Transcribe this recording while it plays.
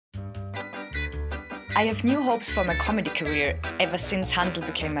I have new hopes for my comedy career ever since Hansl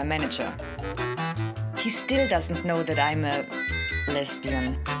became my manager. He still doesn't know that I'm a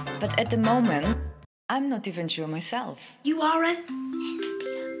lesbian, but at the moment, I'm not even sure myself. You are a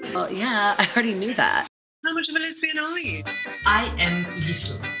lesbian? Well, yeah, I already knew that. How much of a lesbian are you? I am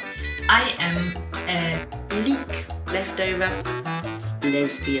Lisl. I am a leak leftover.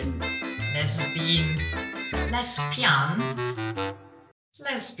 Lesbian. Lesbian. Lesbian.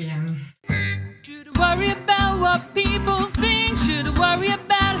 Lesbian. Should worry about what people think. Should worry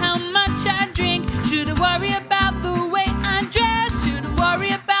about how much I drink. Should worry about the way I dress. Should worry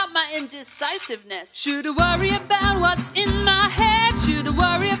about my indecisiveness. Should worry about what's in my head. Should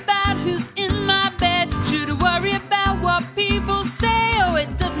worry about who's in my bed. Should worry about what people say. Oh,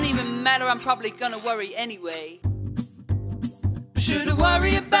 it doesn't even matter, I'm probably gonna worry anyway. Should I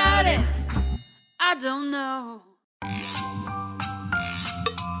worry about it? I don't know.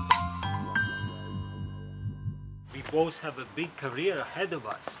 We both have a big career ahead of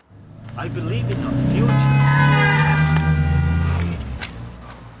us. I believe in our future.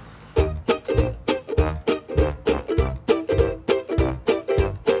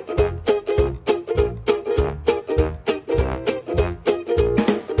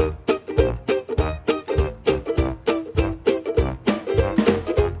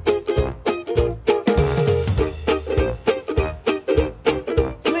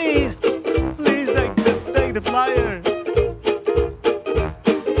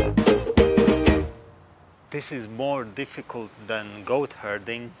 This is more difficult than goat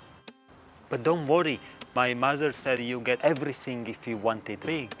herding. But don't worry, my mother said you get everything if you want it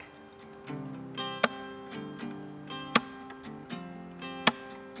big.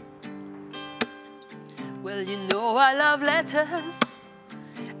 Well, you know I love letters,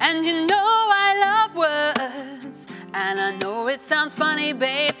 and you know I love words, and I know it sounds funny,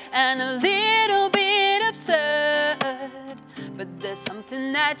 babe, and a little bit absurd, but there's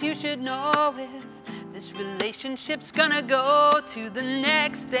something that you should know if this relationship's gonna go to the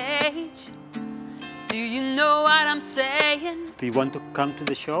next stage. Do you know what I'm saying? Do you want to come to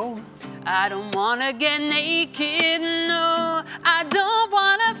the show? I don't wanna get naked, no, I don't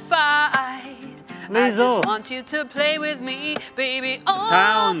wanna fight. I just want you to play with me, baby,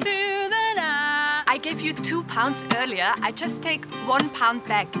 all through the night. I gave you £2 earlier. I just take £1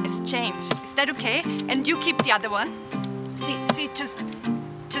 back as change. Is that okay? And you keep the other one? See, just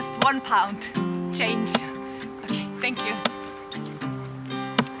 £1 change. Okay, thank you.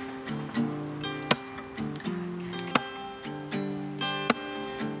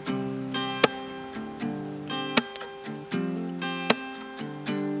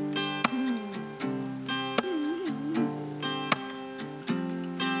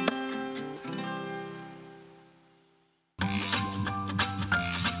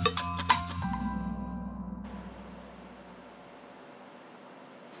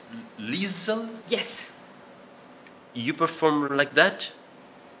 Lisl? Yes. You perform like that?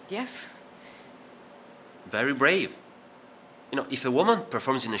 Yes. Very brave. You know, if a woman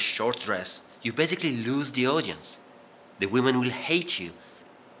performs in a short dress, you basically lose the audience. The women will hate you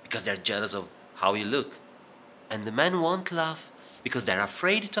because they're jealous of how you look. And the men won't laugh because they're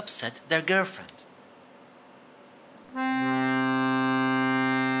afraid to upset their girlfriend.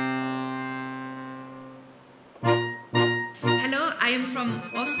 Hello, I am from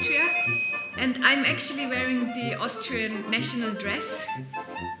Austria, and I'm actually wearing the Austrian national dress.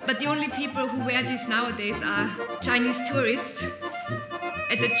 But the only people who wear this nowadays are Chinese tourists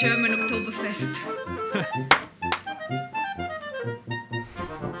at the German Oktoberfest.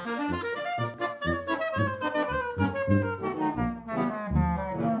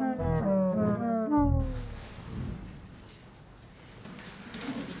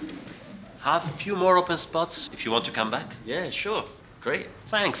 Have a few more open spots if you want to come back. Yeah, sure. Great.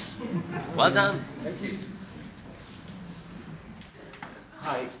 Thanks. Well done. Thank you.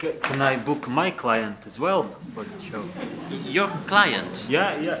 Hi, can I book my client as well for the show? Your client?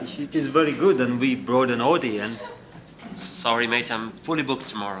 Yeah, she is very good and we brought an audience. Sorry, mate, I'm fully booked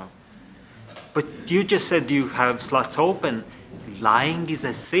tomorrow. But you just said you have slots open. Lying is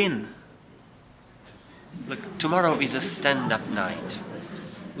a sin. Look, tomorrow is a stand-up night.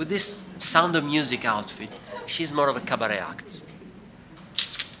 With this Sound of Music outfit, she's more of a cabaret act.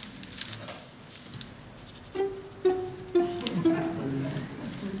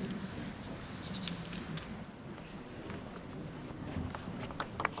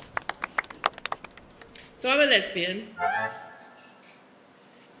 So I'm a lesbian.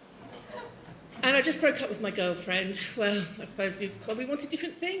 And I just broke up with my girlfriend. Well, I suppose we wanted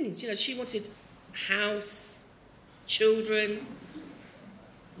different things. You know, she wanted house, children.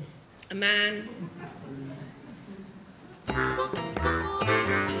 a man.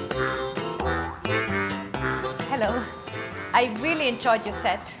 Hello. I really enjoyed your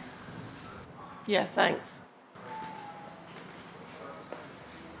set. Yeah, thanks.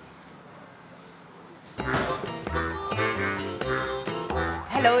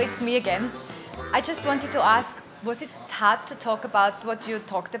 Hello, it's me again. I just wanted to ask, was it hard to talk about what you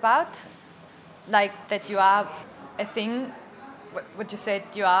talked about? Like that you are a thing, what you said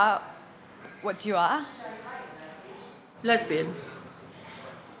you are, what you are? Lesbian?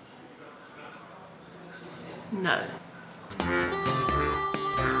 No.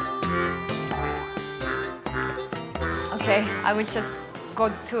 Okay, I will just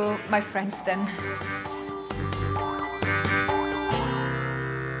go to my friends then.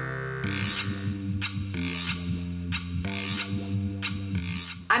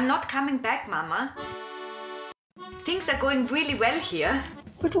 I'm not coming back, Mama. Things are going really well here.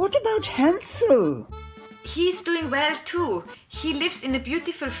 But what about Hansl? He's doing well too. He lives in a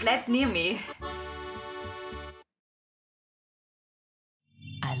beautiful flat near me.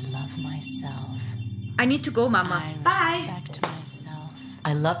 I love myself. I need to go, Mama. Bye. I respect myself.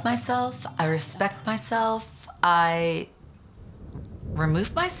 I love myself. I respect myself. I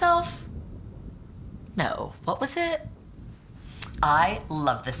remove myself. No, what was it? I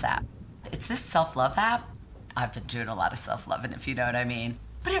love this app. It's this self-love app. I've been doing a lot of self-loving, if you know what I mean.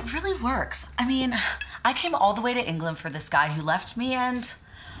 But it really works. I mean, I came all the way to England for this guy who left me, and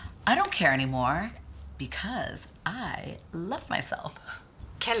I don't care anymore because I love myself.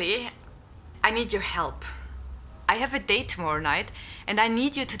 Kelly, I need your help. I have a date tomorrow night, and I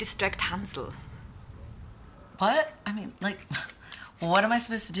need you to distract Hansl. What? I mean, like, what am I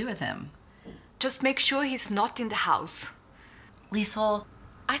supposed to do with him? Just make sure he's not in the house. Lisl,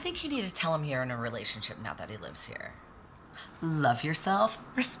 I think you need to tell him you're in a relationship now that he lives here. Love yourself,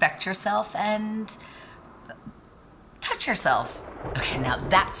 respect yourself, and touch yourself. Okay, now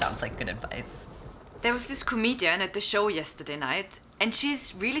that sounds like good advice. There was this comedian at the show yesterday night, and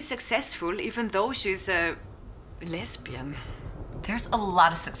she's really successful even though she's a lesbian. There's a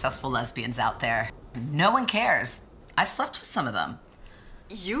lot of successful lesbians out there. No one cares. I've slept with some of them.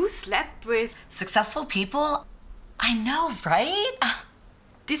 You slept with successful people? I know, right?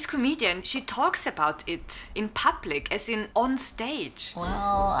 This comedian, she talks about it in public, as in on stage.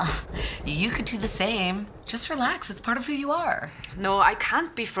 Well, you could do the same. Just relax, it's part of who you are. No, I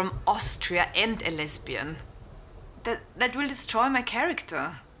can't be from Austria and a lesbian. That will destroy my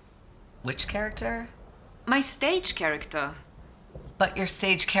character. Which character? My stage character. But your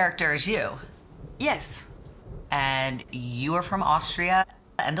stage character is you? Yes. And you are from Austria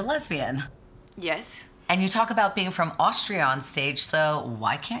and a lesbian? Yes. And you talk about being from Austria on stage, so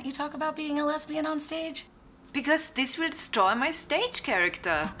why can't you talk about being a lesbian on stage? Because this will destroy my stage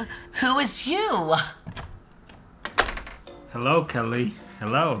character. Who is you? Hello, Kelly.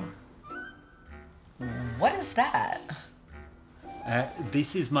 Hello. What is that?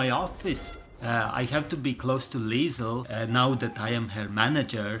 This is my office. I have to be close to Lisl now that I am her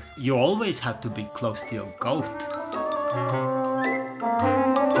manager. You always have to be close to your goat.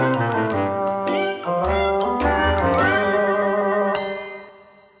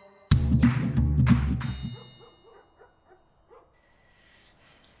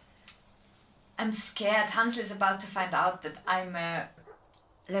 I'm scared Hansl is about to find out that I'm a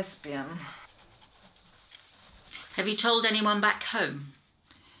lesbian. Have you told anyone back home?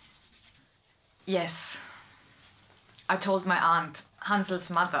 Yes. I told my aunt,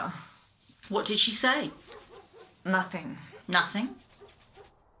 Hansl's mother. What did she say? Nothing. Nothing?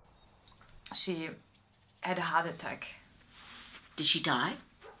 She had a heart attack. Did she die?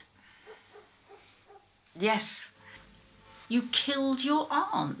 Yes. You killed your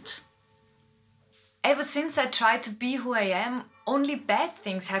aunt. Ever since I tried to be who I am, only bad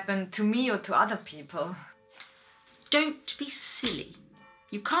things happen to me or to other people. Don't be silly.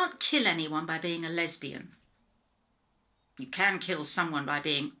 You can't kill anyone by being a lesbian. You can kill someone by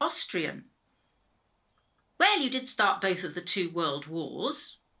being Austrian. Well, you did start both of the 2 world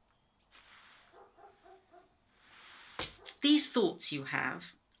wars. These thoughts you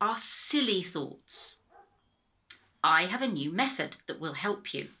have are silly thoughts. I have a new method that will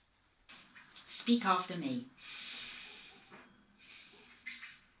help you. Speak after me.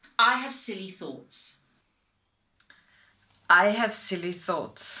 I have silly thoughts. I have silly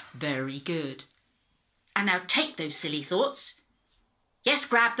thoughts. Very good. And now take those silly thoughts. Yes,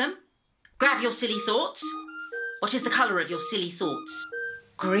 grab them. Grab your silly thoughts. What is the colour of your silly thoughts?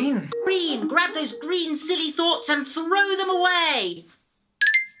 Green. Green. Grab those green silly thoughts and throw them away.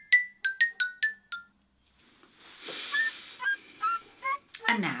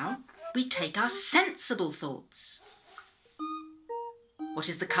 And now, we take our sensible thoughts. What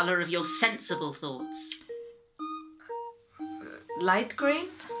is the colour of your sensible thoughts? Light green?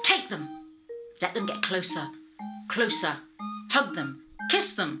 Take them. Let them get closer. Closer. Hug them.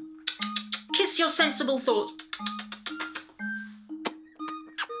 Kiss them. Kiss your sensible thoughts.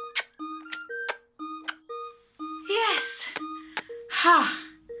 Yes. Ha.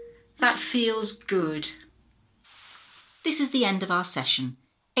 That feels good. This is the end of our session.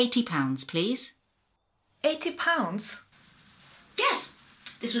 £80, please. £80? Yes.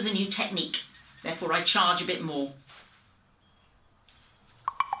 This was a new technique. Therefore, I charge a bit more.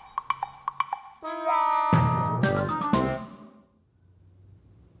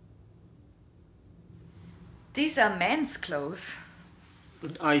 These are men's clothes.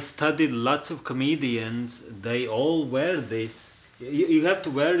 I studied lots of comedians. They all wear this. You have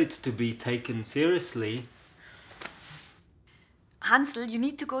to wear it to be taken seriously. Hansl, you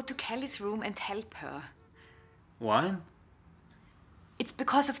need to go to Kelly's room and help her. Why? It's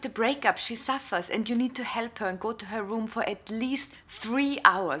because of the breakup she suffers, and you need to help her and go to her room for at least 3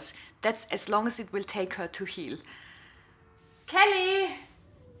 hours. That's as long as it will take her to heal. Kelly!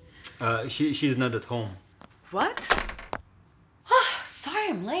 She's not at home. What? Oh, sorry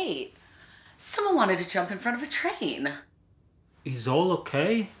I'm late. Someone wanted to jump in front of a train. Is all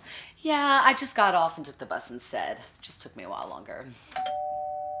okay? Yeah, I just got off and took the bus instead. Just took me a while longer.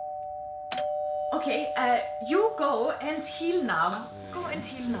 Okay, you go and heal now. Go and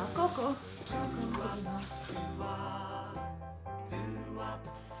heal now. Go, go.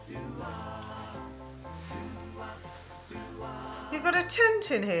 You got a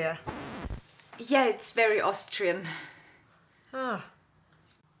tent in here? Yeah, it's very Austrian. Ah.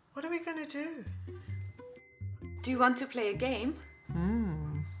 What are we going to do? Do you want to play a game?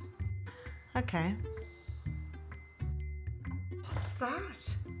 Okay. What's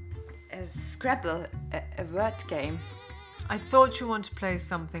that? A Scrabble, a word game. I thought you want to play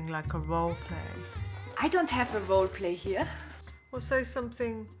something like a role play. I don't have a role play here. Well, say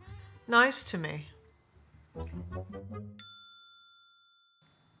something nice to me.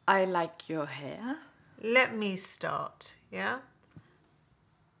 I like your hair. Let me start, yeah?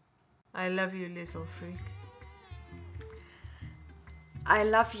 I love you, Lisl Freak. I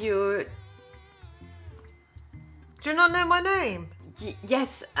love you. Do you not know my name?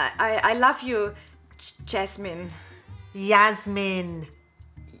 Yes, I love you, Jasmine. Yasmin.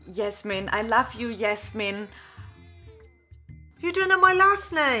 Yasmin, I love you, Yasmin. You don't know my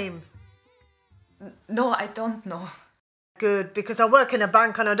last name? No, I don't know. Good, because I work in a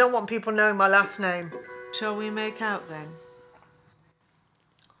bank and I don't want people knowing my last name. Shall we make out then?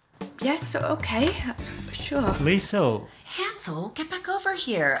 Yes, okay, sure. Lisl. Hansl, get back over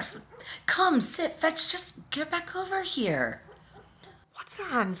here. Come, sit, fetch, just get back over here. What's a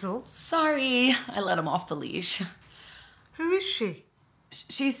Hansl? Sorry, I let him off the leash. Who is she?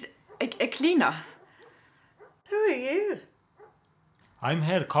 She's a cleaner. Who are you? I'm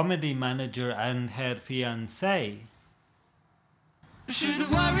her comedy manager and her fiancé. Should I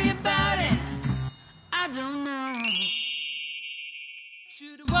worry about it? I don't know.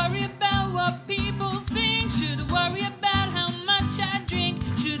 Should I worry about what people think? Should I worry about how much I drink?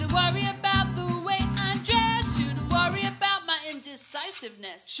 Should I worry about the way I dress? Should I worry about my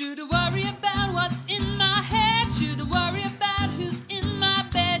indecisiveness? Should I worry about what's in my head? Should I worry about who's in my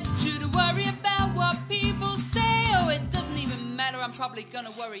bed? Should I worry about what people say? Oh, it doesn't even matter, I'm probably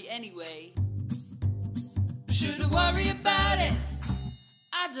gonna worry anyway. Should I worry about it?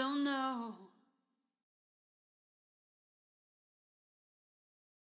 I don't know.